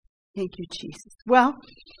Thank you, Jesus. Well,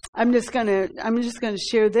 I'm just gonna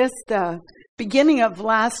share this. The beginning of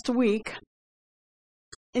last week,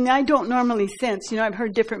 and I don't normally sense. I've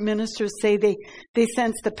heard different ministers say they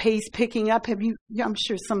sense the pace picking up. I'm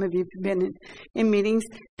sure some of you have been in meetings.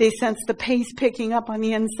 They sense the pace picking up on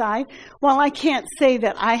the inside. Well, I can't say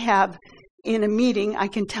that I have. In a meeting, I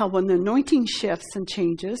can tell when the anointing shifts and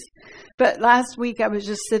changes. But last week, I was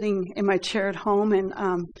just sitting in my chair at home, and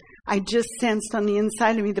I just sensed on the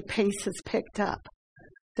inside of me the pace has picked up.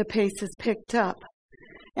 The pace has picked up.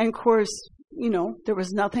 And of course, there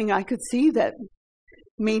was nothing I could see that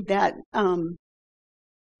made that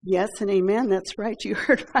yes and amen. That's right. You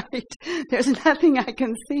heard right. There's nothing I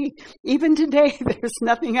can see. Even today, there's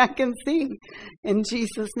nothing I can see in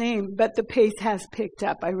Jesus' name. But the pace has picked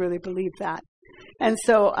up. I really believe that. And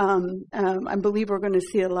so I believe we're going to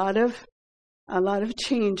see a lot of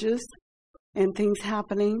changes and things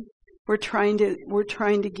happening. We're trying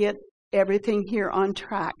to get everything here on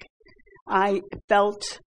track. I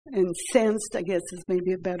felt and sensed, I guess is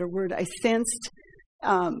maybe a better word. I sensed,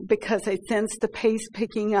 because I sensed the pace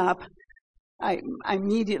picking up, I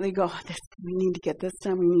immediately go, we need to get this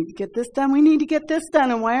done, we need to get this done, we need to get this done,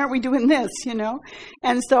 and why aren't we doing this,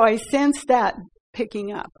 And so I sensed that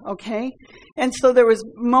picking up, okay? And so there was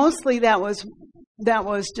mostly that was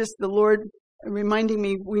just the Lord reminding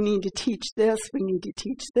me we need to teach this, we need to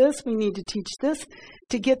teach this, we need to teach this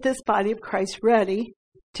to get this body of Christ ready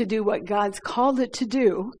to do what God's called it to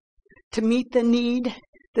do, to meet the need,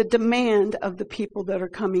 the demand of the people that are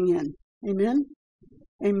coming in. Amen?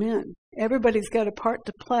 Amen. Everybody's got a part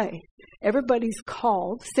to play. Everybody's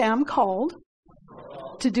called. Sam called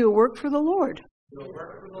to do a work for the Lord.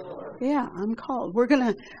 Yeah, I'm called.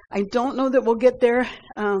 I don't know that we'll get there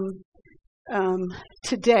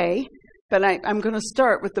today, but I'm going to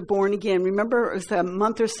start with the born again. Remember, it was a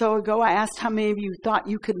month or so ago, I asked how many of you thought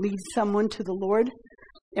you could lead someone to the Lord?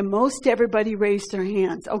 And most everybody raised their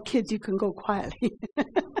hands. Oh, kids, you can go quietly.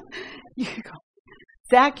 You can go.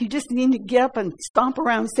 Zach, you just need to get up and stomp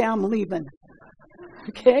around, say, I'm leaving.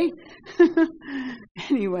 Okay?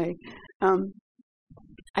 Anyway,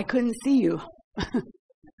 I couldn't see you.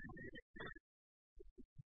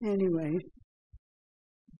 Anyway.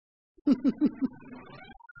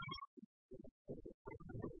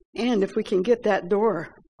 And if we can get that door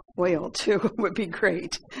oiled too, it would be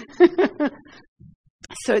great.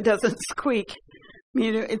 So it doesn't squeak.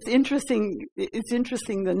 It's interesting. It's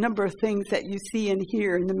interesting the number of things that you see and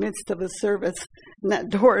hear in the midst of a service, and that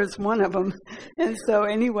door is one of them. And so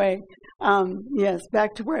anyway, yes,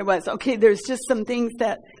 back to where I was. Okay, there's just some things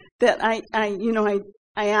that I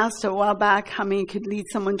asked a while back how many could lead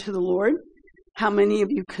someone to the Lord, how many of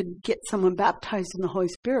you could get someone baptized in the Holy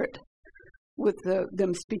Spirit with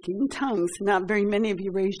them speaking in tongues. Not very many of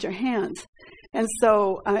you raised your hands, and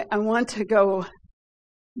so I want to go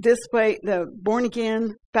this way, the born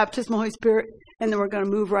again, baptism of the Holy Spirit, and then we're going to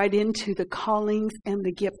move right into the callings and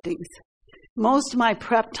the giftings. Most of my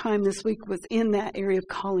prep time this week was in that area of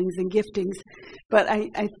callings and giftings, but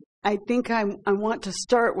I think I want to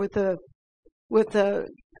start with the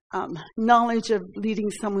knowledge of leading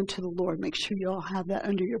someone to the Lord. Make sure you all have that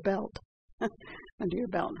under your belt. Under your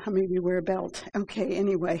belt. How many of you wear a belt? Okay,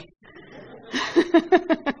 anyway.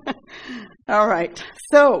 All right.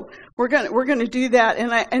 So we're gonna do that,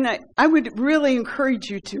 and I would really encourage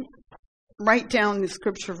you to write down the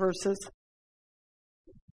scripture verses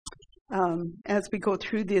as we go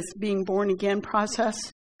through this being born again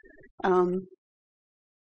process. And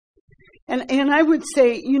I would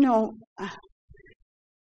say,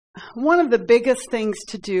 one of the biggest things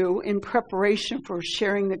to do in preparation for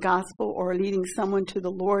sharing the gospel or leading someone to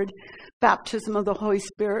the Lord, baptism of the Holy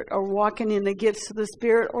Spirit, or walking in the gifts of the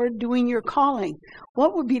Spirit, or doing your calling,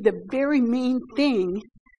 what would be the very main thing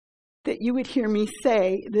that you would hear me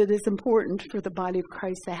say that is important for the body of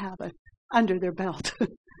Christ to have under their belt,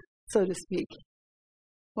 so to speak?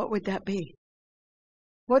 What would that be?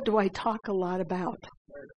 What do I talk a lot about?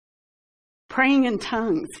 Praying in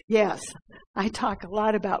tongues. Yes, I talk a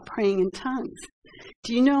lot about praying in tongues.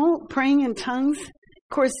 Do you know praying in tongues? Of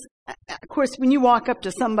course, when you walk up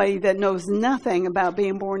to somebody that knows nothing about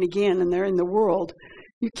being born again and they're in the world,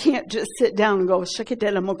 you can't just sit down and go, what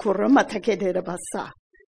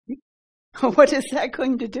is that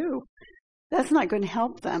going to do? That's not going to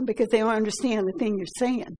help them because they don't understand the thing you're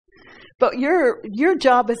saying. But your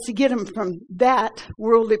job is to get them from that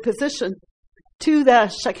worldly position to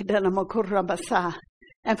the Shakadana Makura Basa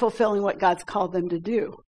and fulfilling what God's called them to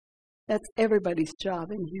do. That's everybody's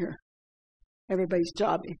job in here. Everybody's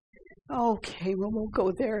job. Okay, well, we'll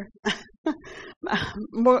go there. I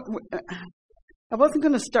wasn't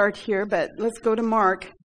going to start here, but let's go to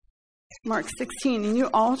Mark. Mark 16, and you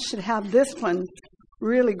all should have this one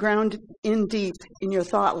really grounded in deep in your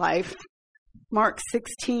thought life. Mark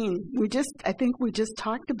 16. I think we just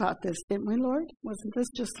talked about this, didn't we, Lord? Wasn't this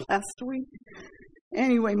just last week?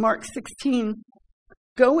 Anyway, Mark 16.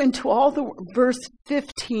 Verse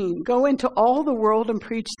 15, go into all the world and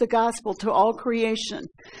preach the gospel to all creation.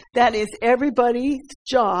 That is everybody's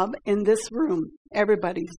job in this room.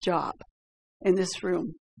 Everybody's job in this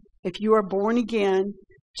room. If you are born again,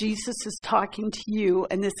 Jesus is talking to you,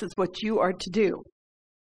 and this is what you are to do.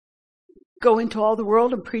 Go into all the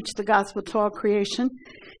world and preach the gospel to all creation.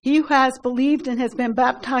 He who has believed and has been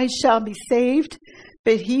baptized shall be saved,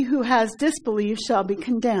 but he who has disbelieved shall be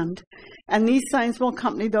condemned. And these signs will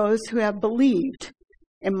accompany those who have believed.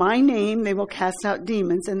 In my name, they will cast out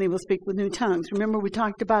demons, and they will speak with new tongues. Remember, we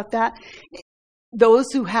talked about that? Those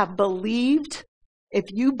who have believed, if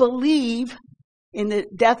you believe in the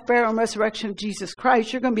death, burial, and resurrection of Jesus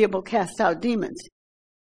Christ, you're going to be able to cast out demons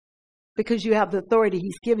because you have the authority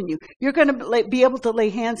he's given you. You're going to be able to lay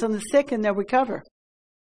hands on the sick, and they'll recover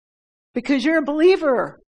because you're a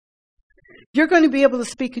believer. You're going to be able to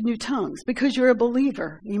speak in new tongues because you're a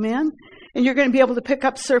believer. Amen? And you're going to be able to pick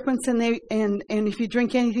up serpents, and if you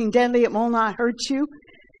drink anything deadly, it will not hurt you.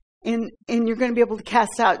 And you're going to be able to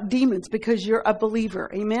cast out demons because you're a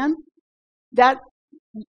believer. Amen? That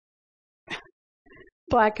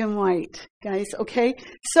black and white, guys. Okay?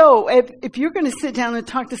 So if you're going to sit down and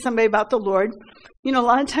talk to somebody about the Lord, a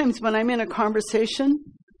lot of times when I'm in a conversation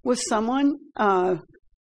with someone,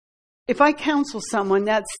 if I counsel someone,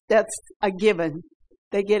 that's a given.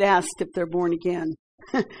 They get asked if they're born again.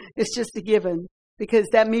 It's just a given because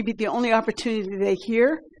that may be the only opportunity they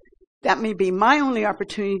hear. That may be my only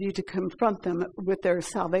opportunity to confront them with their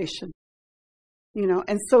salvation.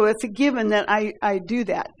 And so it's a given that I do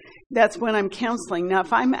that. That's when I'm counseling. Now,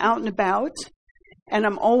 if I'm out and about and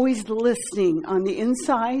I'm always listening on the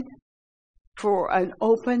inside for an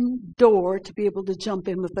open door to be able to jump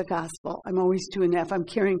in with the gospel. I'm always doing that. If I'm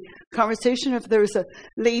carrying conversation, if there's a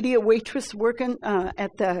lady, a waitress working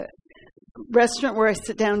at the restaurant where I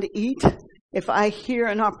sit down to eat, if I hear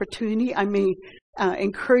an opportunity, I may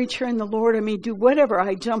encourage her in the Lord. I may do whatever.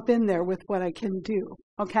 I jump in there with what I can do.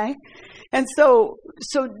 Okay? And so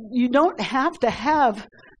you don't have to have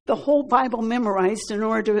the whole Bible memorized in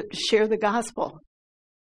order to share the gospel.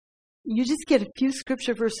 You just get a few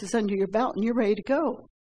scripture verses under your belt and you're ready to go.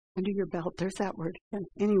 Under your belt, there's that word.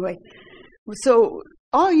 Anyway, so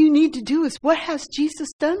all you need to do is, what has Jesus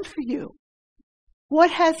done for you? What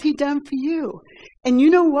has he done for you? And you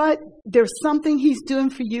know what? There's something he's doing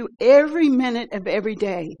for you every minute of every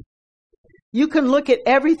day. You can look at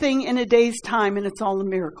everything in a day's time and it's all a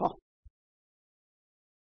miracle.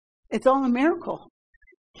 It's all a miracle.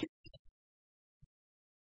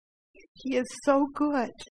 He is so good.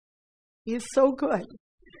 He is so good.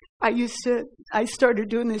 I started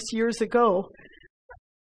doing this years ago.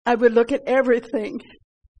 I would look at everything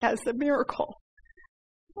as a miracle.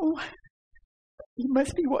 Oh, you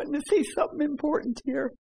must be wanting to say something important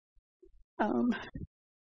here.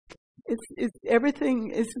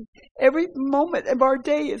 Every moment of our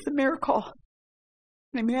day is a miracle.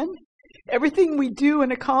 Amen? Everything we do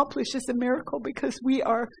and accomplish is a miracle because we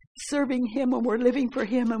are serving him and we're living for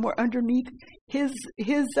him and we're underneath his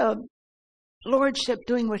lordship,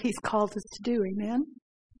 doing what he's called us to do. Amen?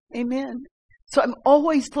 Amen. So I'm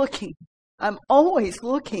always looking. I'm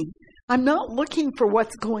not looking for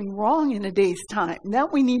what's going wrong in a day's time.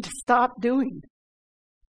 That we need to stop doing.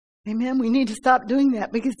 Amen? We need to stop doing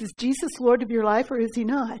that because is Jesus Lord of your life or is he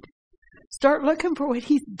not? Start looking for what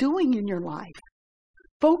he's doing in your life.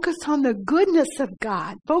 Focus on the goodness of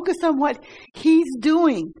God. Focus on what he's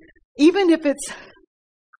doing. Even if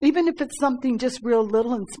it's something just real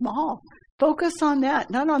little and small. Focus on that,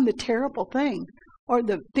 not on the terrible thing or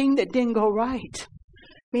the thing that didn't go right.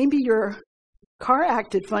 Maybe your car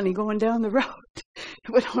acted funny going down the road. It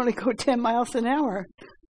would only go 10 miles an hour.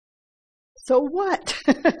 So what?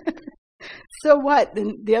 So what?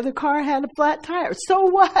 Then the other car had a flat tire. So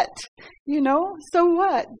what? So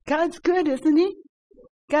what? God's good, isn't he?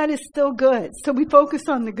 God is still good. So we focus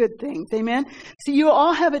on the good things. Amen? So you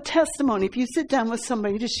all have a testimony. If you sit down with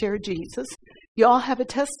somebody to share Jesus, you all have a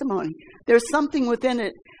testimony. There's something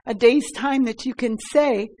within a day's time that you can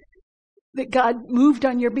say that God moved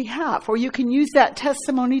on your behalf, or you can use that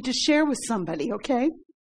testimony to share with somebody, okay?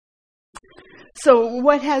 So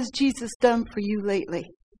what has Jesus done for you lately?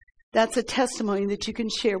 That's a testimony that you can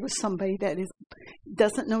share with somebody that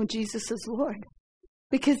doesn't know Jesus as Lord.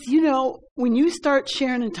 Because, when you start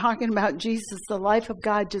sharing and talking about Jesus, the life of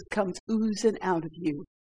God just comes oozing out of you.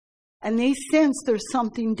 And they sense there's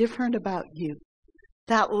something different about you.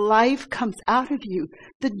 that life comes out of you.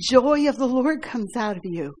 The joy of the Lord comes out of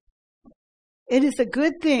you. It is a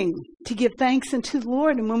good thing to give thanks unto the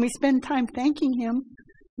Lord. And when we spend time thanking Him,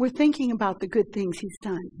 we're thinking about the good things He's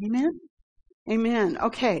done. Amen? Amen.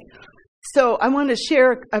 Okay. So I want to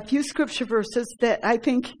share a few scripture verses that I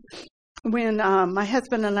think when my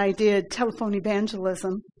husband and I did telephone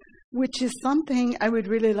evangelism, which is something I would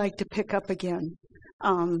really like to pick up again.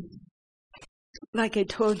 Like I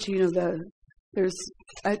told you, there's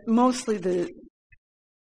mostly the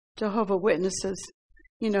Jehovah Witnesses,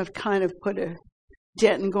 have kind of put a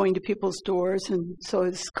dent in going to people's doors, and so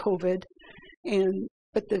is COVID.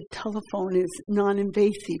 But the telephone is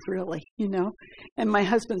non-invasive, really, And my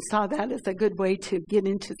husband saw that as a good way to get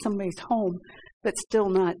into somebody's home, but still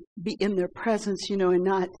not be in their presence, and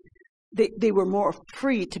not. They were more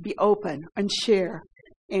free to be open and share.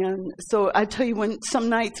 And so I tell you, some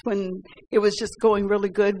nights when it was just going really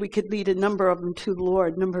good, we could lead a number of them to the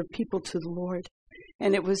Lord, number of people to the Lord.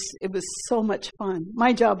 And it was so much fun.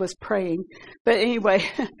 My job was praying, but anyway,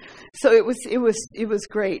 so it was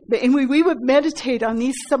great. And we would meditate on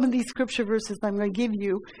some of these scripture verses I'm going to give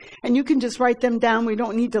you, and you can just write them down. We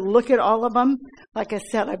don't need to look at all of them. Like I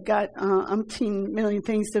said, I've got umpteen million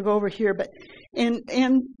things to go over here, but and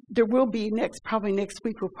there will be probably next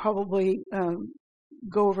week we'll probably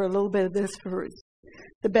go over a little bit of this for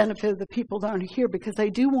the benefit of the people down here, because I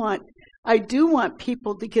do want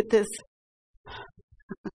people to get this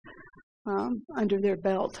under their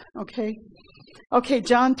belt. Okay,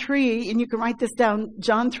 John 3, and you can write this down,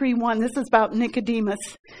 John 3:1. This is about Nicodemus.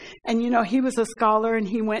 And he was a scholar, and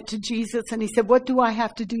he went to Jesus and he said, "What do I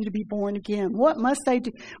have to do to be born again? What must I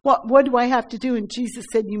do? What do I have to do?" And Jesus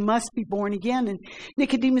said, "You must be born again." And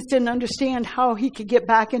Nicodemus didn't understand how he could get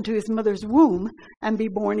back into his mother's womb and be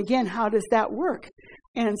born again. How does that work?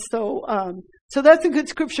 And so that's a good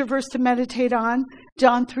scripture verse to meditate on.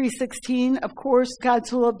 John 3:16, of course, God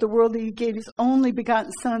so loved the world that He gave His only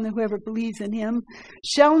begotten Son, that whoever believes in Him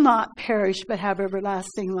shall not perish but have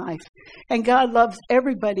everlasting life. And God loves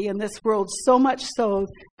everybody in this world so much so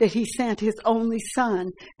that He sent His only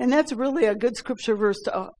Son. And that's really a good scripture verse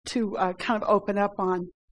to kind of open up on.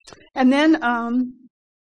 And then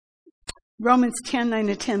Romans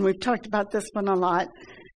 10:9-10. We've talked about this one a lot.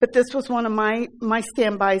 But this was one of my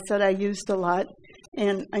standbys that I used a lot.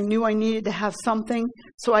 And I knew I needed to have something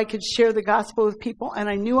so I could share the gospel with people. And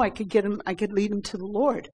I knew I could lead them to the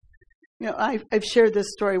Lord. I've shared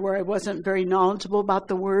this story where I wasn't very knowledgeable about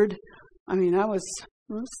the word. I mean, I was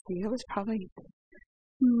probably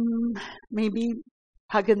maybe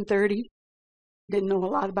hugging 30. Didn't know a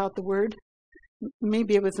lot about the word.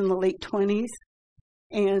 Maybe it was in the late 20s.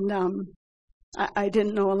 And I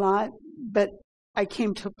didn't know a lot. But I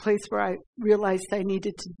came to a place where I realized I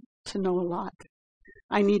needed to know a lot.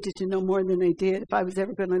 I needed to know more than I did if I was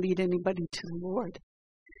ever going to lead anybody to the Lord.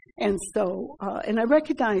 And so, and I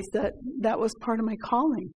recognized that was part of my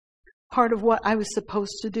calling, part of what I was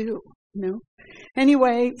supposed to do,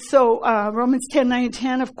 Anyway, so Romans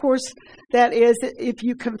 10:9-10, of course, that is, if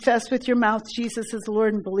you confess with your mouth Jesus is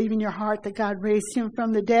Lord and believe in your heart that God raised Him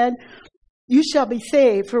from the dead, you shall be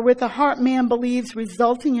saved. For with the heart man believes,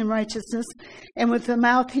 resulting in righteousness, and with the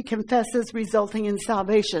mouth he confesses, resulting in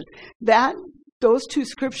salvation. Those two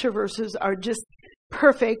scripture verses are just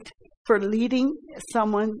perfect for leading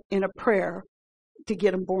someone in a prayer to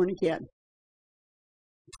get them born again.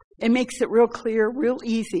 It makes it real clear, real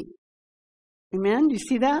easy. Amen? You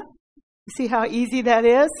see that? You see how easy that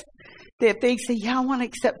is? That if they say, "Yeah, I want to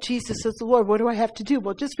accept Jesus as the Lord, what do I have to do?"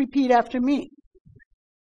 Well, just repeat after me.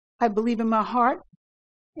 I believe in my heart,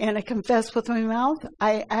 and I confess with my mouth.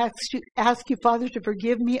 I ask you, Father, to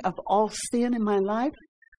forgive me of all sin in my life.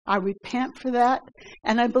 I repent for that,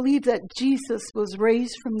 and I believe that Jesus was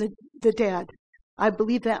raised from the dead. I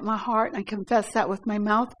believe that in my heart, and I confess that with my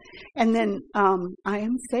mouth, and then I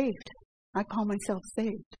am saved. I call myself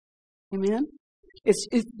saved. Amen?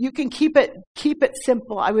 You can keep it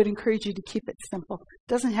simple. I would encourage you to keep it simple. It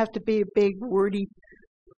doesn't have to be a big, wordy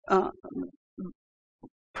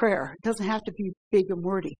prayer. It doesn't have to be big and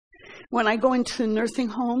wordy. When I go into nursing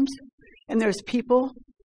homes and there's people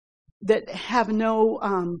that have no,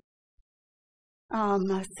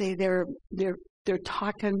 let's say they're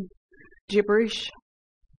talking gibberish,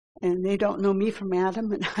 and they don't know me from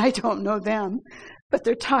Adam, and I don't know them, but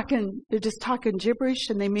they're just talking gibberish,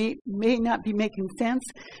 and they may not be making sense.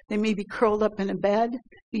 They may be curled up in a bed,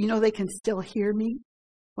 but they can still hear me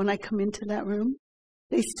when I come into that room.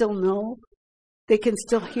 They still know. They can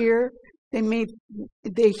still hear.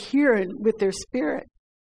 They hear with their spirit.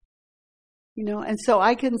 And so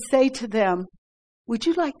I can say to them, "Would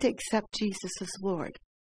you like to accept Jesus as Lord?"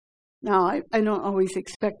 Now, I don't always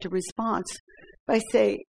expect a response, but I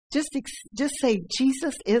say, just say,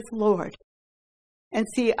 Jesus is Lord. And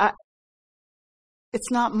see,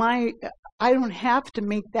 it's not I don't have to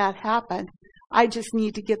make that happen. I just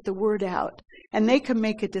need to get the word out. And they can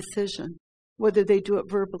make a decision, whether they do it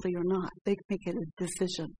verbally or not. They can make a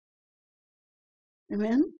decision.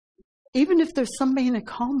 Amen? Even if there's somebody in a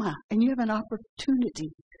coma and you have an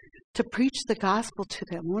opportunity to preach the gospel to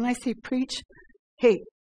them. When I say preach, hey,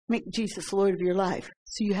 make Jesus Lord of your life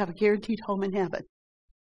so you have a guaranteed home in heaven.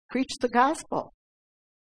 Preach the gospel.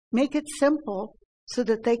 Make it simple so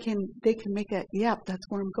that they can make it, yep, that's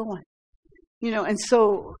where I'm going. And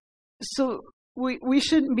so we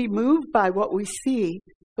shouldn't be moved by what we see,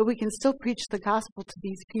 but we can still preach the gospel to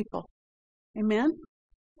these people. Amen?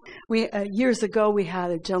 Years ago, we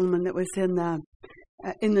had a gentleman that was in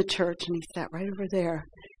the church, and he sat right over there.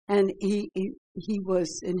 And he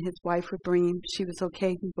was, and his wife were bringing, she was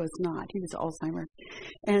okay, he was not. He was Alzheimer's.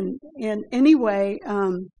 And anyway,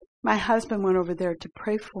 my husband went over there to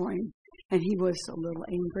pray for him, and he was a little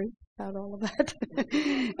angry about all of that.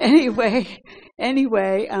 Anyway,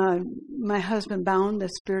 my husband bound the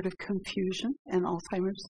spirit of confusion and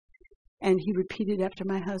Alzheimer's. And he repeated after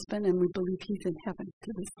my husband, and we believe he's in heaven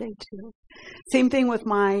to this day too. Same thing with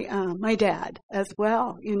my dad as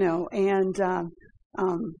well, and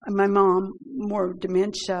my mom, more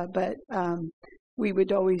dementia, but we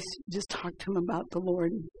would always just talk to him about the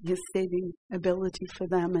Lord and his saving ability for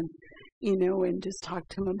them, and and just talk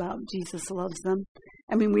to him about Jesus loves them.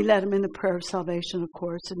 I mean, we led him in the prayer of salvation, of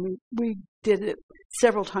course, and we did it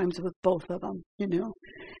several times with both of them,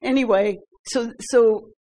 Anyway, so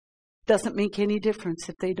doesn't make any difference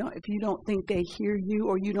if you don't think they hear you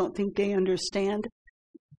or you don't think they understand.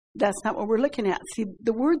 That's not what we're looking at. See,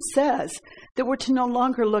 the word says that we're to no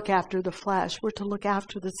longer look after the flesh. We're to look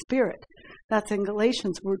after the spirit. That's in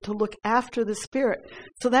Galatians. We're to look after the spirit.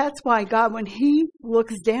 So that's why God, when he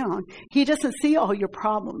looks down, he doesn't see all your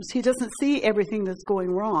problems. He doesn't see everything that's going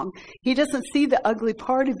wrong. He doesn't see the ugly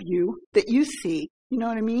part of you that you see. You know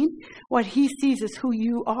what I mean? What he sees is who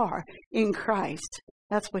you are in Christ.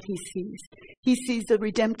 That's what he sees. He sees the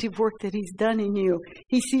redemptive work that he's done in you.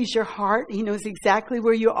 He sees your heart. He knows exactly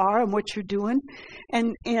where you are and what you're doing.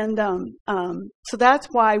 And so that's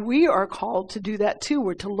why we are called to do that too.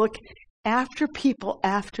 We're to look after people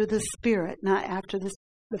after the spirit, not after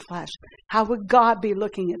the flesh. How would God be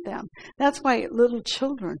looking at them? That's why little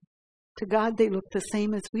children, to God, they look the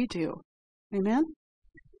same as we do. Amen?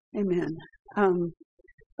 Amen.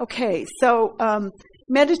 Okay, so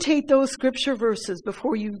meditate those scripture verses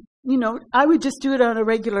before I would just do it on a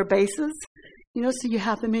regular basis, so you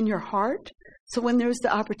have them in your heart. So when there's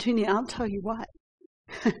the opportunity, I'll tell you what,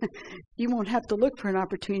 you won't have to look for an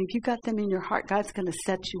opportunity. If you got them in your heart, God's going to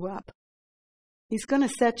set you up. He's going to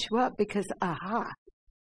set you up because,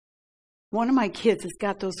 one of my kids has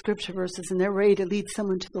got those scripture verses and they're ready to lead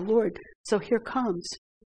someone to the Lord. So here comes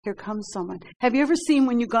someone. Have you ever seen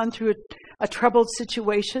when you've gone through a troubled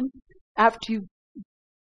situation, after you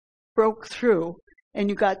broke through and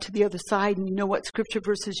you got to the other side and you know what scripture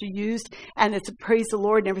verses you used and it's a praise the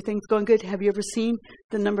Lord and everything's going good? Have you ever seen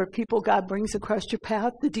the number of people God brings across your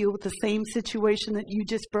path to deal with the same situation that you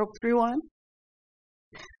just broke through on?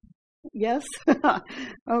 Yes?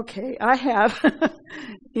 Okay, I have.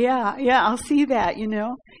 Yeah, I'll see that,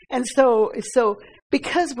 And so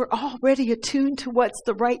because we're already attuned to what's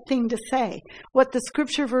the right thing to say, what the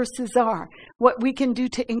scripture verses are, what we can do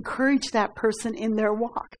to encourage that person in their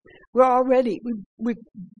walk. We've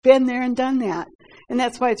been there and done that. And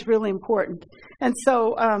that's why it's really important. And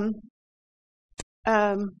so,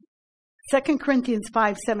 2 Corinthians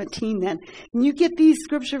 5:17 then. And you get these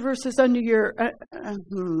scripture verses under your,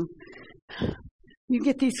 you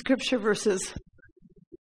get these scripture verses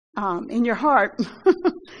in your heart.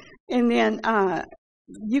 And then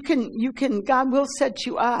you can, God will set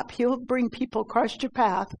you up. He'll bring people across your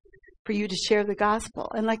path for you to share the gospel.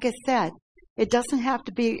 And like I said, it doesn't have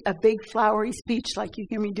to be a big flowery speech like you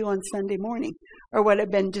hear me do on Sunday morning or what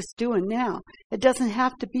I've been just doing now. It doesn't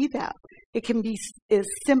have to be that. It can be as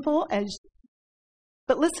simple as,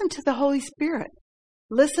 but listen to the Holy Spirit.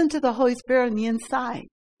 Listen to the Holy Spirit on the inside.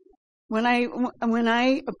 When I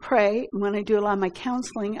pray, when I do a lot of my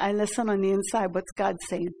counseling, I listen on the inside. What's God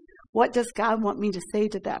saying? What does God want me to say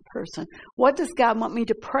to that person? What does God want me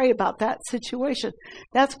to pray about that situation?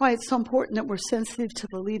 That's why it's so important that we're sensitive to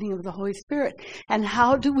the leading of the Holy Spirit. And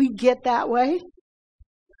how do we get that way?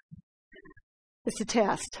 It's a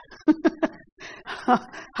test.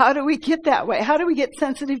 How do we get that way? How do we get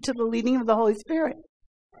sensitive to the leading of the Holy Spirit?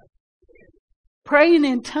 Praying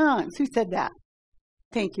in tongues. Who said that?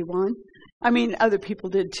 Thank you, Juan. I mean, other people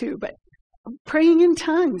did too, but praying in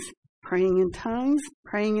tongues, praying in tongues,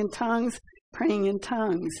 praying in tongues, praying in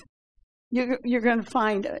tongues. You're going to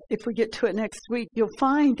find, if we get to it next week, you'll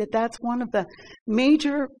find that that's one of the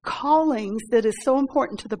major callings that is so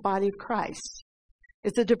important to the body of Christ.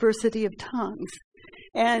 It's the diversity of tongues.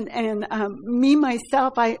 And me,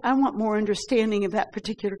 myself, I want more understanding of that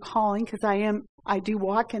particular calling because I do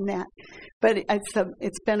walk in that. But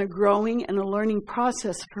it's been a growing and a learning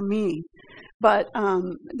process for me. But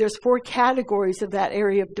there's 4 categories of that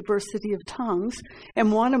area of diversity of tongues,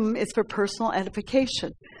 and one of them is for personal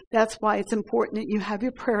edification. That's why it's important that you have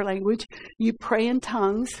your prayer language, you pray in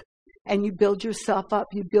tongues, and you build yourself up.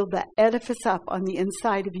 You build that edifice up on the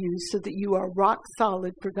inside of you so that you are rock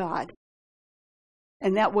solid for God.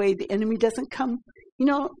 And that way the enemy doesn't come. You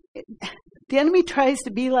know, the enemy tries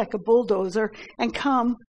to be like a bulldozer and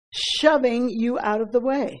come shoving you out of the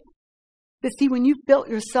way. But see, when you've built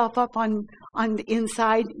yourself up on the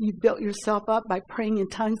inside, you've built yourself up by praying in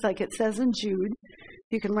tongues like it says in Jude.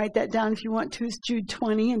 You can write that down if you want to. It's Jude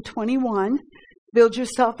 20 and 21. Build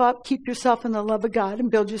yourself up, keep yourself in the love of God,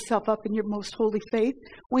 and build yourself up in your most holy faith.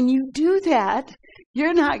 When you do that,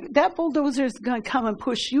 that bulldozer is going to come and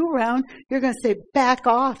push you around. You're going to say, back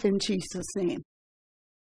off in Jesus' name.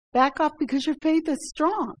 Back off because your faith is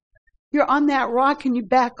strong. You're on that rock and you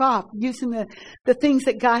back off using the things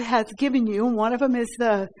that God has given you. And one of them is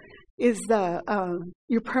your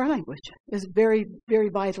prayer language is very, very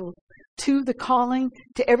vital to the calling,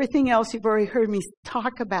 to everything else you've already heard me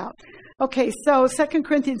talk about. Okay, so 2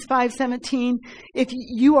 Corinthians 5:17, if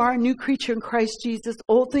you are a new creature in Christ Jesus,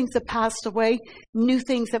 old things have passed away, new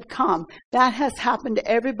things have come. That has happened to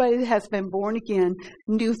everybody that has been born again.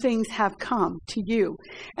 New things have come to you.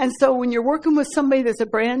 And so when you're working with somebody that's a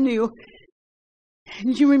brand new,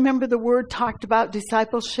 do you remember the word talked about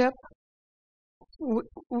discipleship?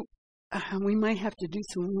 We might have to do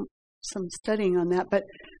some studying on that, but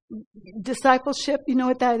discipleship, you know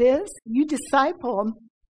what that is? You disciple them.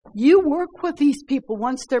 You work with these people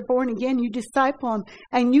once they're born again. You disciple them,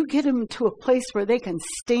 and you get them to a place where they can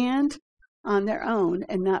stand on their own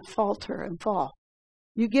and not falter and fall.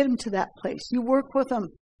 You get them to that place. You work with them.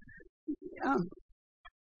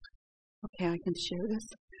 Okay, I can share this.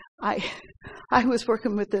 I was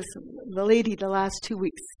working with the lady the last 2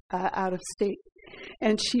 weeks out of state,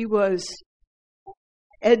 and she was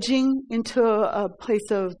edging into a place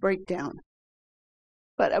of breakdown.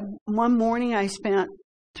 But one morning I spent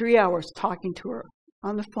 3 hours talking to her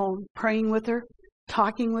on the phone, praying with her,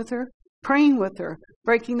 talking with her, praying with her,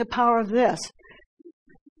 breaking the power of this,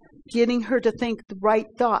 getting her to think the right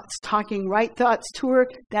thoughts, talking right thoughts to her.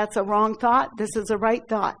 That's a wrong thought. This is a right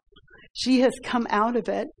thought. She has come out of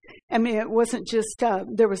it. I mean, it wasn't just,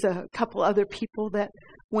 there was a couple other people that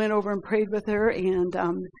went over and prayed with her, and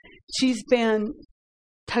she's been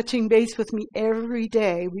touching base with me every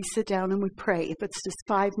day. We sit down and we pray. If it's just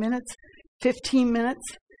 5 minutes, 15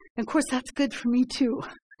 minutes, and of course that's good for me too.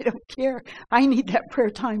 I don't care. I need that prayer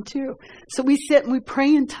time too. So we sit and we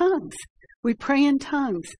pray in tongues. We pray in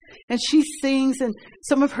tongues, and she sings, and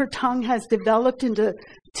some of her tongue has developed into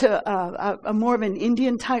a more of an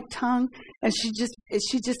Indian type tongue, and she's just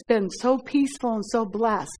been so peaceful and so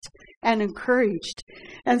blessed and encouraged.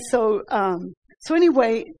 And so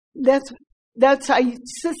anyway, that's I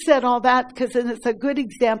just said all that because it's a good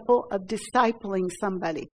example of discipling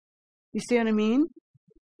somebody. You see what I mean?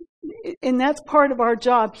 And that's part of our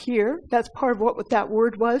job here. That's part of what that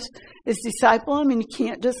word was, is disciple them, and you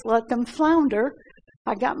can't just let them flounder.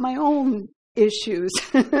 I got my own issues.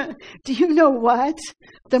 Do you know what?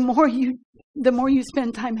 The more you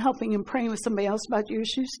spend time helping and praying with somebody else about your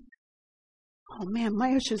issues, oh man, my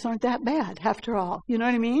issues aren't that bad after all. You know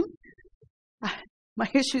what I mean? My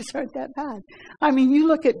issues aren't that bad. I mean, you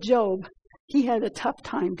look at Job. He had a tough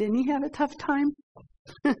time. Didn't he have a tough time?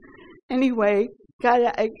 Anyway,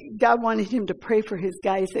 God wanted him to pray for his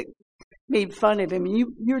guys that made fun of him.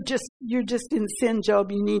 You're just in sin,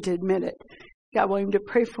 Job. You need to admit it. God wanted him to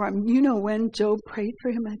pray for him. You know when Job prayed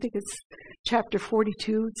for him? I think it's chapter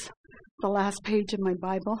 42. It's the last page of my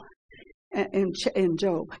Bible in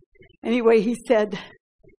Job. Anyway, he said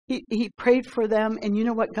he prayed for them, and you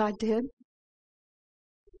know what God did?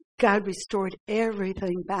 God restored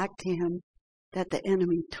everything back to him that the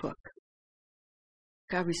enemy took.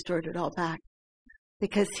 God restored it all back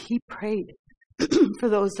because he prayed for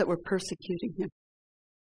those that were persecuting him.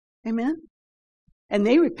 Amen? And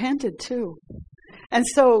they repented too. And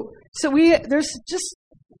so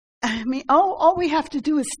all we have to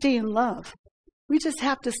do is stay in love. We just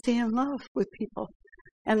have to stay in love with people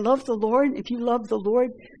and love the Lord. If you love the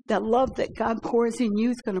Lord, that love that God pours in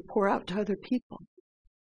you is going to pour out to other people.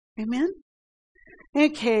 Amen?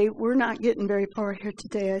 Okay, we're not getting very far here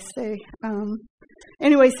today, I say.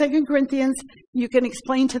 Anyway, 2 Corinthians, you can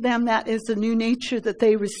explain to them that is the new nature that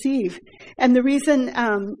they receive. And the reason,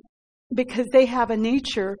 because they have a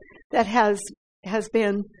nature that has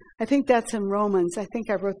been, I think that's in Romans. I think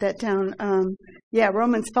I wrote that down.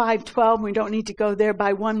 Romans 5:12. We don't need to go there.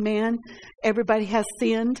 By one man, everybody has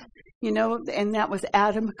sinned, and that was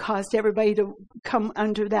Adam, caused everybody to come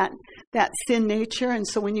under that sin nature. And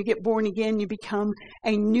so when you get born again, you become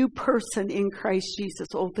a new person in Christ Jesus.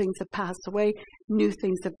 Old things have passed away. New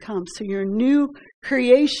things have come. So you're a new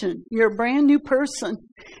creation. You're a brand new person.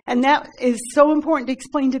 And that is so important to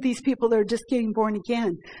explain to these people that are just getting born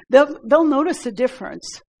again. They'll notice a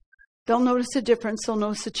difference. They'll notice a difference. They'll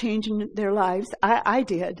notice a change in their lives. I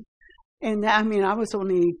did. And I was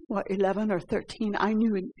only, 11 or 13. I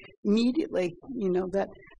knew immediately, that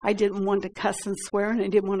I didn't want to cuss and swear and I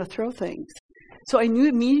didn't want to throw things. So I knew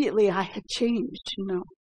immediately I had changed,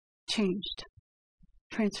 changed.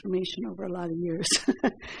 Transformation over a lot of years.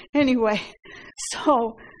 Anyway,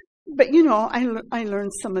 so, but I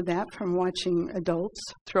learned some of that from watching adults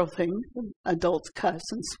throw things, adults cuss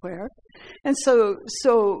and swear. And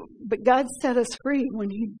but God set us free when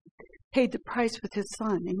He paid the price with His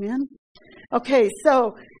Son. Amen? Okay,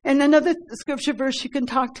 so, and another scripture verse you can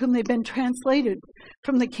talk to them, they've been translated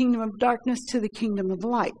from the kingdom of darkness to the kingdom of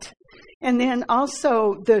light. And then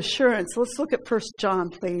also the assurance. Let's look at 1 John,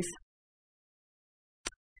 please.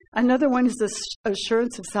 Another one is the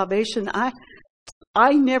assurance of salvation.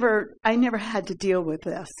 I never had to deal with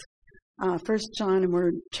this. 1 John, and we're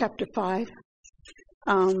in chapter 5.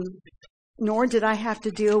 Nor did I have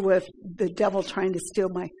to deal with the devil trying to steal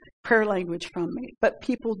my prayer language from me. But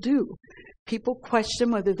people do. People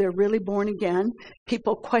question whether they're really born again.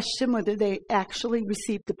 People question whether they actually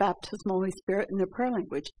received the baptism of the Holy Spirit in their prayer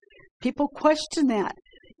language. People question that.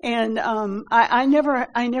 And I never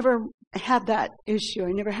had that issue.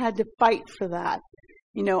 I never had to fight for that.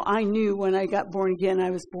 I knew when I got born again, I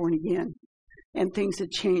was born again. And things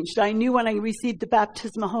had changed. I knew when I received the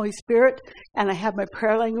baptism of the Holy Spirit and I had my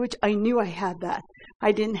prayer language, I knew I had that.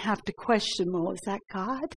 I didn't have to question, well, is that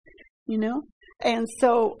God? And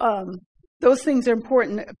so those things are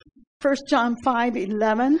important. 1 John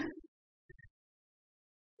 5:11.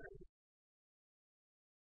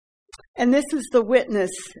 And this is the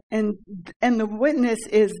witness, and the witness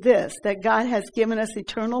is this, that God has given us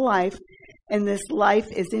eternal life, and this life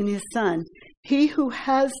is in His Son. He who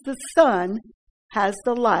has the Son has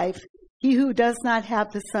the life. He who does not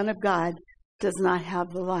have the Son of God does not have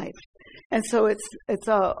the life. And so it's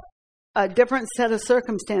a different set of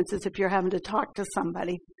circumstances if you're having to talk to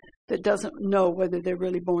somebody that doesn't know whether they're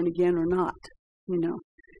really born again or not.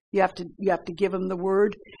 You have to give them the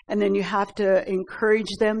word, and then you have to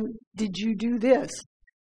encourage them. Did you do this?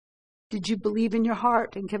 Did you believe in your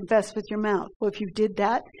heart and confess with your mouth? Well, if you did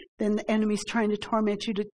that, then the enemy's trying to torment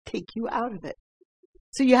you to take you out of it.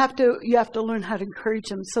 So you have to learn how to encourage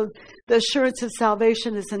them. So the assurance of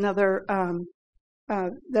salvation is another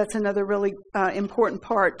that's another really important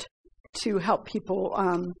part to help people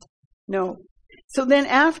know. So then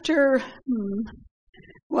after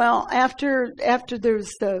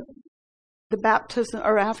there's the baptism,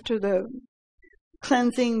 or after the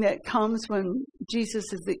cleansing that comes when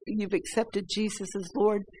you've accepted Jesus as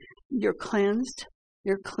Lord, you're cleansed,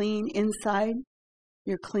 you're clean inside,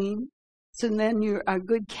 you're clean. So then you're a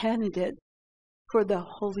good candidate for the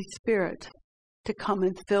Holy Spirit to come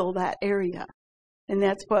and fill that area. And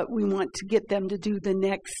that's what we want to get them to do, the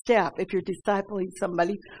next step. If you're discipling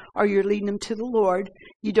somebody or you're leading them to the Lord,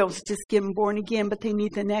 you don't just get them born again, but they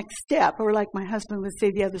need the next step. Or like my husband would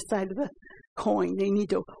say, the other side of the coin. They need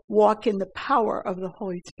to walk in the power of the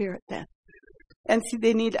Holy Spirit then. And see,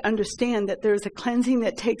 they need to understand that there's a cleansing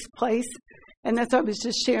that takes place. And that's what I was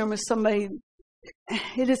just sharing with somebody.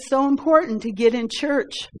 It is so important to get in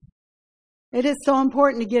church. It is so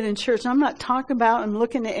important to get in church. I'm not talking about, I'm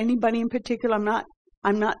looking at anybody in particular.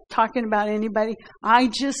 I'm not talking about anybody. I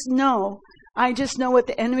just know what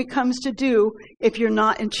the enemy comes to do if you're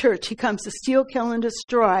not in church. He comes to steal, kill, and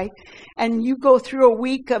destroy. And you go through a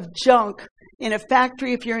week of junk in a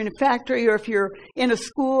factory. If you're in a factory or if you're in a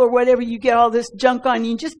school or whatever, you get all this junk on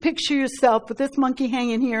you. Just picture yourself with this monkey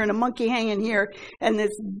hanging here and a monkey hanging here and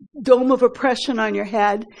this dome of oppression on your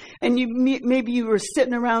head. And maybe you were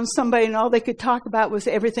sitting around somebody and all they could talk about was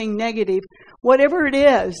everything negative. Whatever it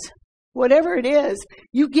is,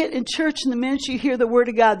 you get in church, and the minute you hear the Word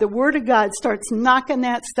of God starts knocking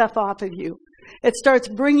that stuff off of you. It starts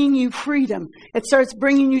bringing you freedom. It starts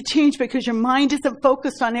bringing you change because your mind isn't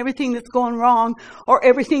focused on everything that's going wrong or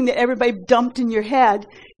everything that everybody dumped in your head.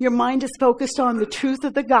 Your mind is focused on the truth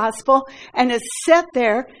of the gospel, and it's set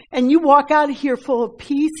there, and you walk out of here full of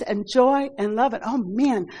peace and joy and love. And oh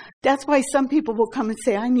man, that's why some people will come and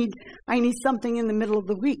say, I need something in the middle of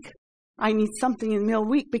the week. I need something in the middle of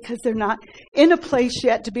the week, because they're not in a place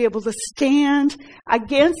yet to be able to stand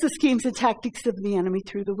against the schemes and tactics of the enemy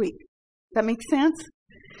through the week. That makes sense?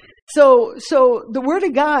 So the Word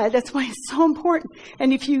of God, that's why it's so important.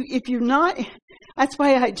 And if you're not, that's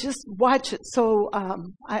why I just watch it. So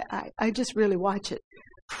I just really watch it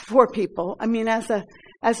for people. I mean, as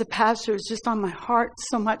a pastor, it's just on my heart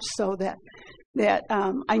so much so that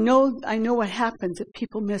I know what happens if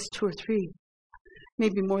people miss 2 or 3.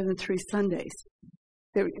 Maybe more than 3 Sundays.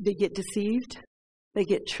 They get deceived. They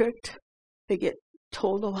get tricked. They get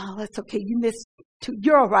told, oh, well, that's okay. You missed 2.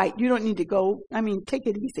 You're all right. You don't need to go. I mean, take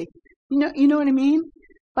it easy. You know what I mean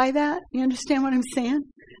by that? You understand what I'm saying?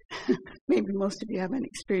 Maybe most of you haven't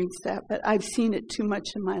experienced that, but I've seen it too much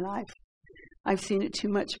in my life. I've seen it too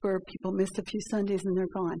much where people miss a few Sundays and they're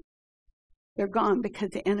gone. They're gone because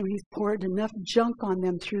the enemy's poured enough junk on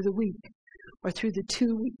them through the week, or through the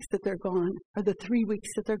 2 weeks that they're gone, or the 3 weeks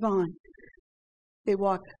that they're gone. They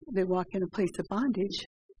walk in a place of bondage,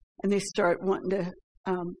 and they start wanting to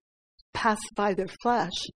pacify their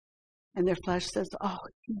flesh. And their flesh says, oh,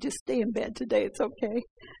 you just stay in bed today, it's okay.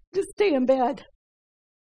 Just stay in bed.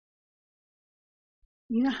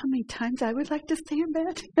 You know how many times I would like to stay in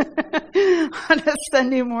bed? On a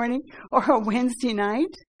Sunday morning, or a Wednesday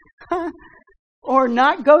night? Or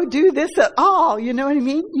not go do this at all, you know what I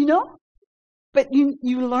mean? You know? But you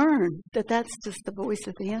learn that that's just the voice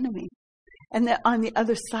of the enemy. And that on the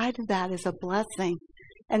other side of that is a blessing.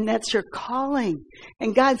 And that's your calling.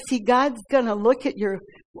 And God's going to look at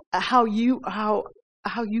how you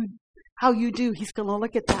do. He's going to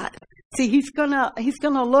look at that. See, he's going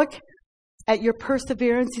to look at your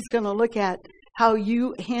perseverance. He's going to look at how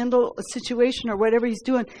you handle a situation or whatever he's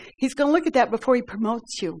doing. He's going to look at that before he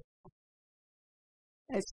promotes you.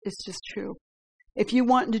 It's just true. If you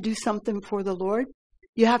want to do something for the Lord,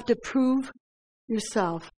 you have to prove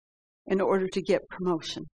yourself in order to get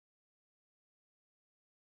promotion.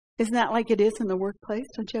 Isn't that like it is in the workplace?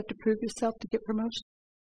 Don't you have to prove yourself to get promotion?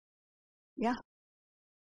 Yeah.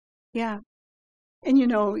 Yeah. And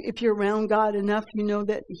if you're around God enough, you know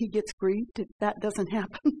that he gets grieved if that doesn't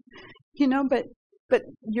happen. But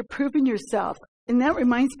you're proving yourself. And that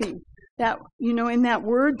reminds me that, in that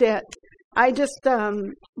word that I just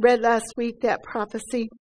read last week, that prophecy.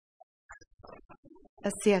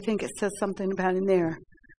 Let's see, I think it says something about in there.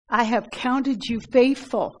 I have counted you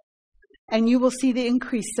faithful, and you will see the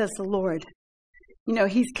increase, says the Lord.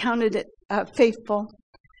 He's counted it faithful.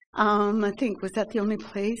 I think, was that the only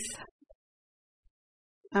place?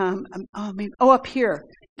 Up here.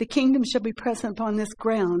 The kingdom shall be present upon this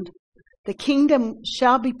ground. The kingdom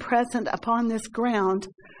shall be present upon this ground,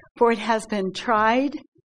 for it has been tried,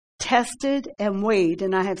 tested, and weighed,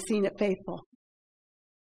 and I have seen it faithful.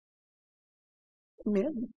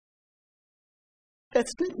 Amen.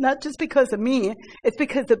 That's not just because of me. It's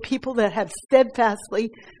because of people that have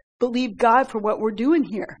steadfastly believed God for what we're doing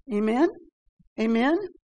here. Amen? Amen?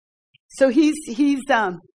 So he's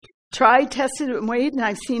tried, tested, and weighed, and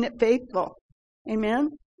I've seen it faithful. Amen?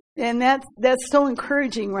 And that's so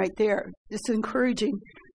encouraging right there. It's encouraging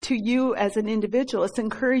to you as an individual. It's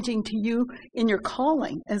encouraging to you in your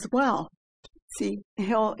calling as well. See,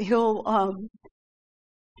 he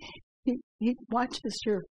watches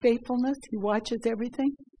your faithfulness. He watches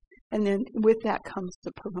everything. And then with that comes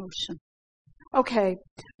the promotion. Okay.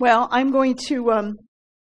 Well, I'm going to,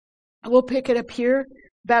 we'll pick it up here.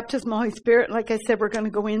 Baptism of the Holy Spirit. Like I said, we're going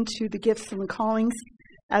to go into the gifts and the callings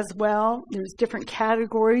as well. There's different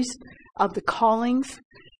categories of the callings.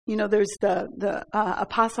 There's the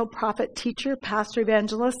apostle, prophet, teacher, pastor,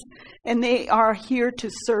 evangelist, and they are here to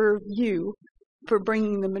serve you for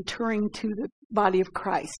bringing the maturing to the body of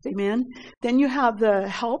Christ. Amen. Then you have the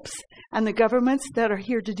helps and the governments that are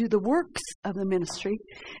here to do the works of the ministry.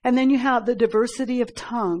 And then you have the diversity of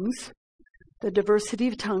tongues. The diversity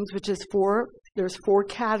of tongues, which is there's 4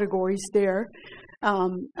 categories there.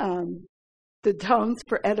 The tongues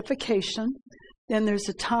for edification. Then there's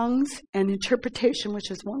the tongues and interpretation,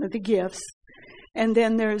 which is one of the gifts. And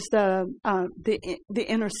then there's the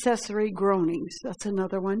intercessory groanings. That's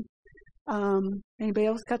another one. Anybody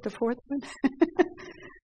else got the 4th one?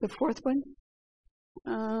 The 4th one?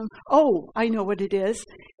 I know what it is.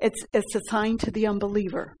 It's assigned to the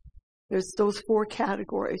unbeliever. There's those 4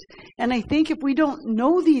 categories. And I think if we don't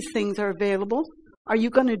know these things are available, are you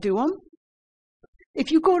going to do them? If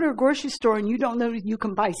you go to a grocery store and you don't know you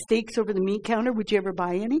can buy steaks over the meat counter, would you ever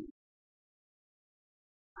buy any?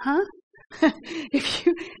 Huh?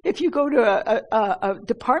 If you go to a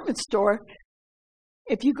department store,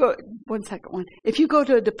 if you go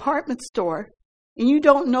to a department store and you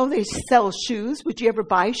don't know they sell shoes, would you ever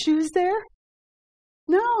buy shoes there?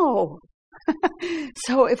 No.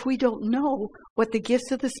 So if we don't know what the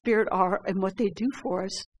gifts of the Spirit are and what they do for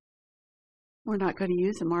us, we're not going to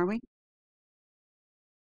use them, are we?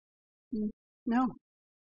 No.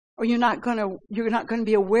 Or you're not going to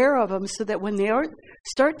be aware of them, so that when they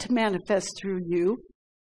start to manifest through you,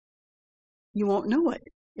 you won't know it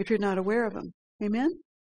if you're not aware of them. Amen?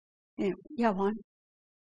 Yeah, Juan.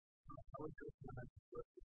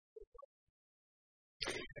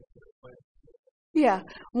 Yeah.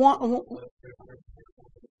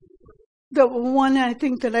 The one I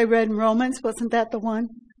think that I read in Romans, wasn't that the one?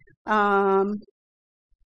 Let's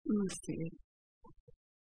see.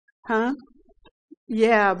 Huh?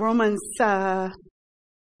 Yeah, Romans, was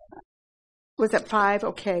it 5?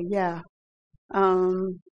 Okay, yeah.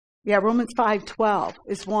 Romans 5:12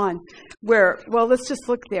 is one where, well, let's just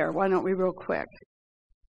look there. Why don't we real quick?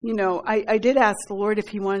 I did ask the Lord if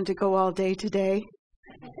he wanted to go all day today.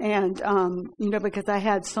 And, because I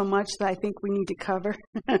had so much that I think we need to cover.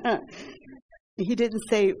 He didn't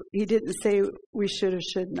say we should or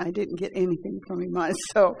shouldn't. I didn't get anything from him.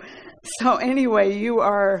 So anyway,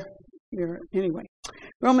 anyway,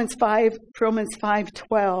 Romans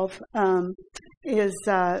 5:12, is,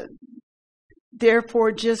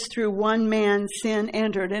 therefore just through one man sin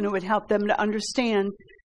entered, and it would help them to understand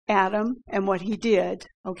Adam and what he did.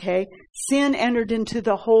 Okay. Sin entered into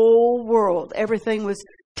the whole world. Everything was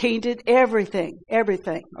tainted, everything.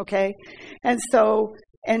 Okay. And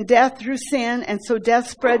death through sin. And so death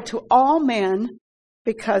spread to all men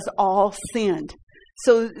because all sinned.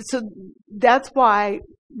 So that's why,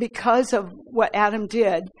 because of what Adam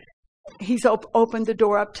did, he's opened the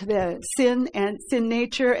door up to the sin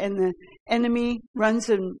nature, and the enemy runs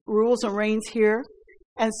and rules and reigns here.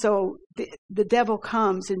 And so the devil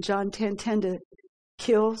comes in John 10:10 to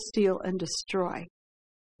kill, steal, and destroy.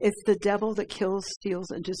 It's the devil that kills,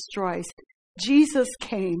 steals, and destroys. Jesus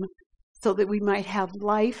came so that we might have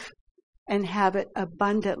life and have it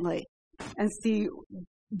abundantly. And see,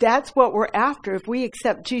 that's what we're after. If we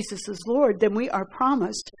accept Jesus as Lord, then we are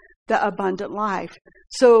promised the abundant life.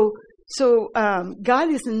 So God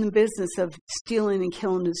isn't in the business of stealing and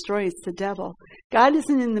killing and destroying. It's the devil. God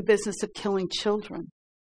isn't in the business of killing children.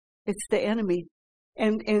 It's the enemy.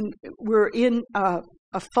 And we're in a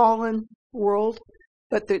fallen world,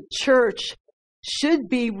 but the church should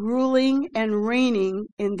be ruling and reigning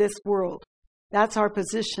in this world. That's our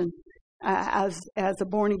position. As a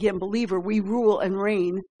born-again believer, we rule and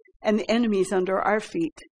reign, and the enemy's under our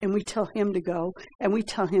feet. And we tell him to go, and we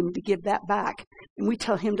tell him to give that back, and we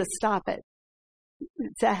tell him to stop it.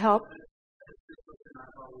 Does that help?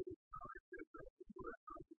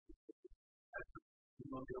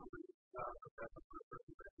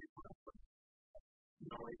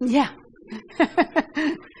 Yeah.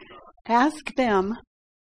 Ask them,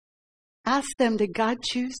 did God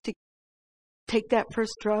choose to take that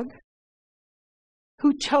first drug?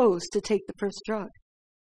 Who chose to take the first drug?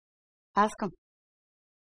 Ask them.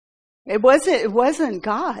 It wasn't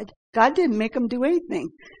God. God didn't make them do anything.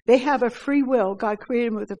 They have a free will. God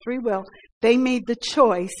created them with a free will. They made the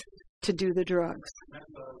choice to do the drugs.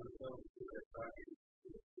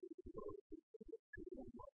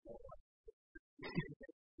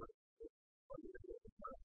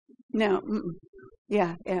 No.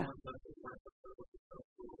 Yeah.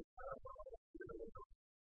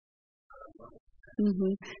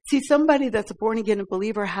 Mm-hmm. See, somebody that's a born-again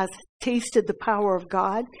believer has tasted the power of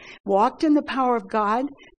God, walked in the power of God.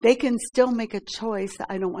 They can still make a choice that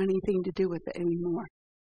I don't want anything to do with it anymore.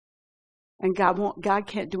 And God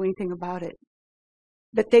can't do anything about it.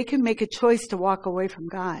 But they can make a choice to walk away from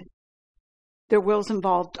God. Their will's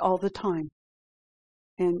involved all the time.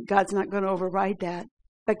 And God's not going to override that.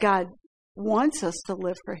 But God wants us to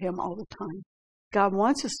live for him all the time. God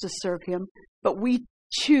wants us to serve him, but we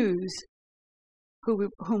choose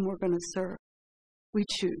whom we're going to serve. We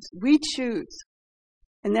choose.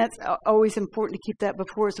 And that's always important to keep that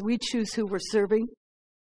before us. We choose who we're serving.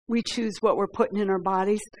 We choose what we're putting in our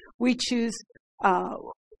bodies. We choose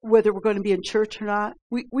whether we're going to be in church or not.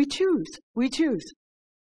 We choose.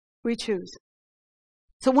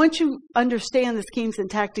 So once you understand the schemes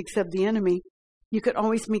and tactics of the enemy, you can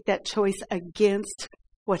always make that choice against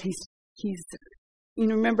what he's.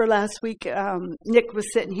 Remember last week, Nick was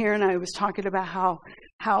sitting here and I was talking about how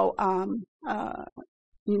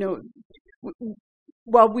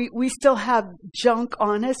while we still have junk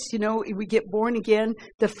on us, we get born again,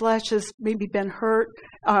 the flesh has maybe been hurt,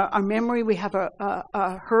 our memory, we have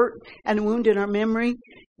a hurt and a wound in our memory.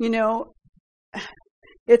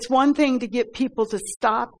 It's one thing to get people to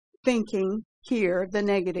stop thinking here, the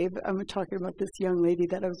negative. I'm talking about this young lady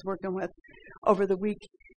that I was working with over the week,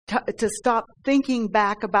 to stop thinking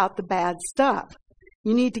back about the bad stuff.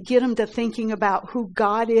 You need to get them to thinking about who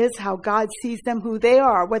God is, how God sees them, who they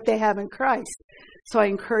are, what they have in Christ. So I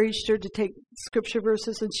encouraged her to take scripture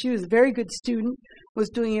verses, and she was a very good student, was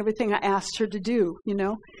doing everything I asked her to do,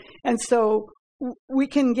 And so we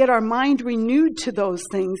can get our mind renewed to those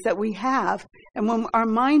things that we have. And when our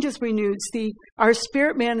mind is renewed, our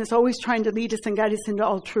spirit man is always trying to lead us and guide us into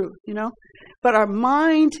all truth, But our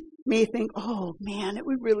mind may think, oh man, it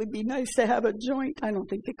would really be nice to have a joint. I don't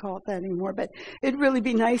think they call it that anymore, but it'd really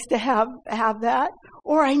be nice to have that.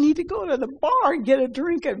 Or I need to go to the bar and get a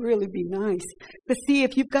drink. It'd really be nice. But see,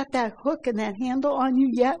 if you've got that hook and that handle on you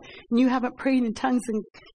yet, and you haven't prayed in tongues and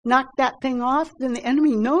knocked that thing off, then the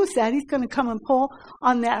enemy knows that. He's going to come and pull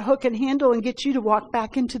on that hook and handle and get you to walk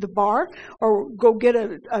back into the bar or go get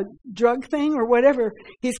a drug thing or whatever.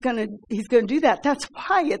 He's going to do that. That's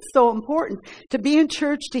why it's so important to be in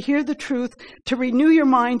church, to hear the truth, to renew your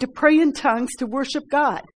mind, to pray in tongues, to worship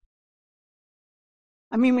God.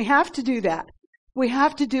 I mean, we have to do that. We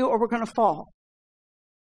have to do, or we're going to fall.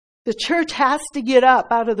 The church has to get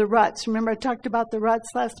up out of the ruts. Remember I talked about the ruts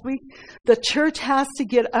last week? The church has to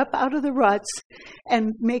get up out of the ruts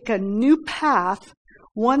and make a new path,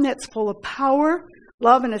 one that's full of power,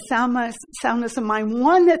 love, and a soundness of mind.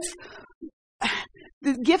 One that's,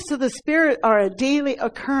 the gifts of the Spirit are a daily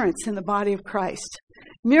occurrence in the body of Christ.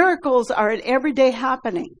 Miracles are an everyday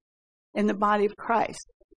happening in the body of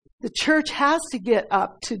Christ. The church has to get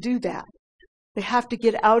up to do that. They have to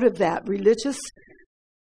get out of that religious,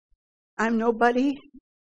 I'm nobody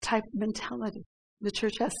type mentality. The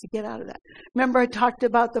church has to get out of that. Remember I talked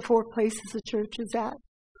about the 4 places the church is at?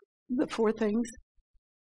 The 4 things.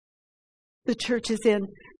 The church is in.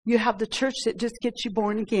 You have the church that just gets you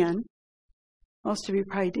born again. Most of you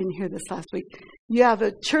probably didn't hear this last week. You have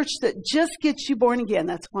a church that just gets you born again.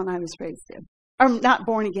 That's one I was raised in. Or not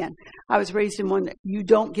born again. I was raised in one that you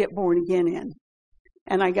don't get born again in.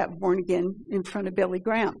 And I got born again in front of Billy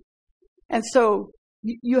Graham. And so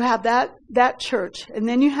you have that church. And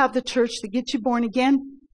then you have the church that gets you born again.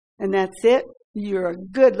 And that's it. You're a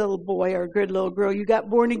good little boy or a good little girl. You got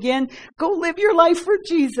born again. Go live your life for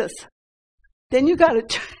Jesus. Then you got to,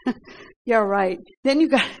 yeah, right. Then you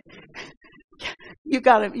got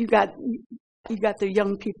the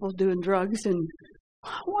young people doing drugs, and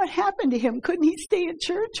what happened to him? Couldn't he stay in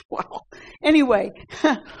church? Well, anyway,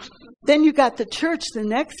 then you got the church, the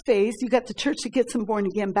next phase. You got the church that gets them born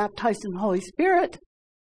again, baptized in the Holy Spirit,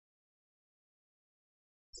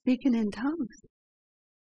 speaking in tongues.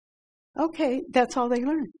 Okay, that's all they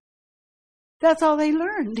learn. That's all they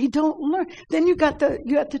learn. They don't learn. Then you got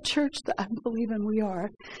the church that I believe in. We are.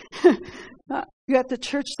 You got the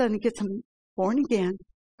church then that gets them born again,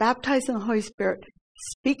 baptized in the Holy Spirit,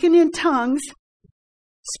 speaking in tongues,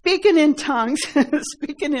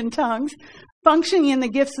 functioning in the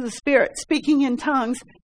gifts of the Spirit, speaking in tongues.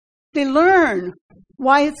 They learn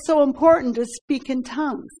why it's so important to speak in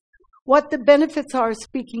tongues, what the benefits are of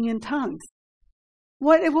speaking in tongues,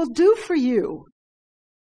 what it will do for you,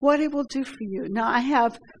 Now, I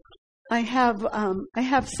have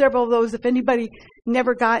several of those. If anybody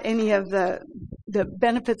never got any of the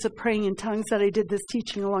benefits of praying in tongues that I did this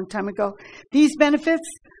teaching a long time ago, these benefits,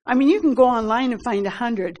 I mean, you can go online and find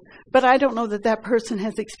 100, but I don't know that person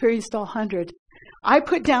has experienced all 100. I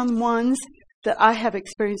put down ones that I have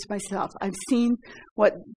experienced myself. I've seen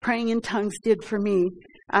what praying in tongues did for me.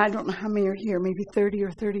 I don't know how many are here, maybe 30 or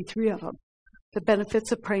 33 of them, the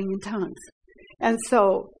benefits of praying in tongues. And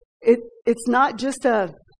so it's not just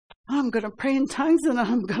I'm going to pray in tongues and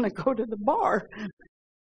I'm going to go to the bar.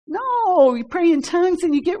 No, you pray in tongues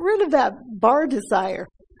and you get rid of that bar desire.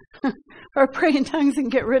 Or pray in tongues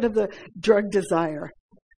and get rid of the drug desire.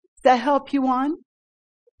 Does that help you on?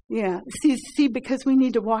 Yeah. See, because we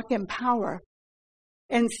need to walk in power.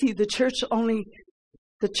 And see, the church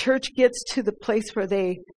gets to the place where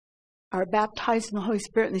they are baptized in the Holy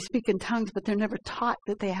Spirit and they speak in tongues, but they're never taught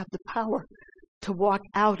that they have the power to walk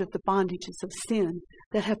out of the bondages of sin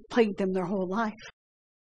that have plagued them their whole life.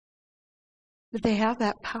 That they have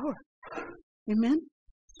that power. Amen?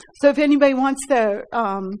 So if anybody wants the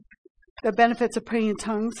benefits of praying in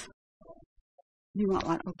tongues, you want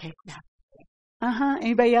one? Okay, yeah.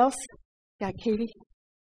 Anybody else? Yeah, Katie?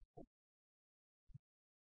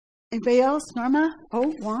 Anybody else? Norma?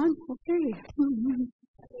 Oh, Juan? Okay.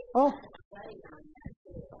 Oh.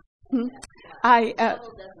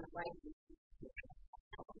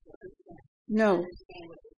 No.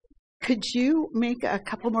 Could you make a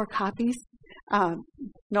couple more copies?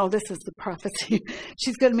 No, this is the prophecy.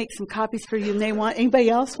 She's going to make some copies for you. And anybody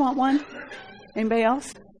else want one? Anybody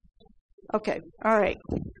else? Okay. All right.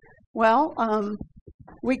 Well,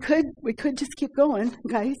 we could just keep going,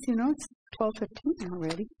 guys. It's 12:15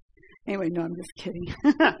 already. Anyway, no, I'm just kidding.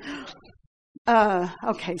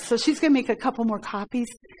 Okay. So she's going to make a couple more copies.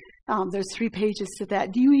 There's 3 pages to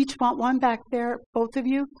that. Do you each want one back there? Both of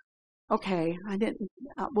you? Okay. I didn't.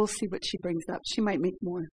 We'll see what she brings up. She might make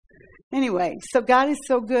more. Anyway, so God is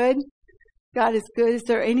so good. God is good. Is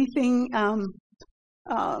there anything,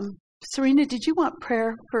 Serena, did you want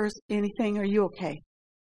prayer for anything? Are you okay?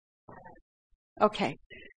 Okay.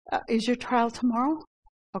 Is your trial tomorrow?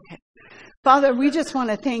 Okay. Father, we just want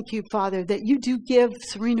to thank you, Father, that you do give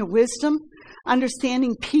Serena wisdom,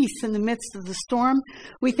 understanding, peace in the midst of the storm.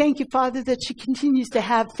 We thank you, Father, that she continues to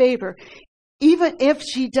have favor. Even if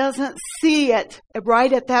she doesn't see it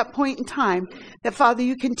right at that point in time, that, Father,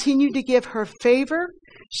 you continue to give her favor,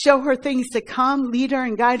 show her things to come, lead her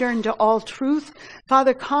and guide her into all truth.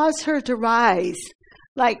 Father, cause her to rise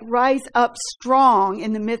up strong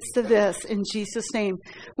in the midst of this, in Jesus' name.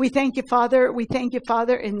 We thank you, Father. We thank you,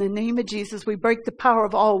 Father, in the name of Jesus. We break the power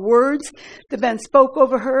of all words that have been spoke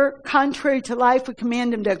over her, contrary to life. We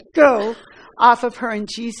command them to go off of her in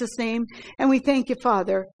Jesus' name. And we thank you,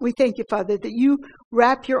 Father. We thank you, Father, that you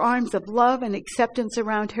wrap your arms of love and acceptance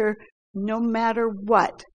around her, no matter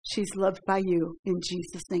what. She's loved by you in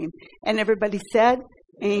Jesus' name. And everybody said,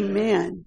 Amen.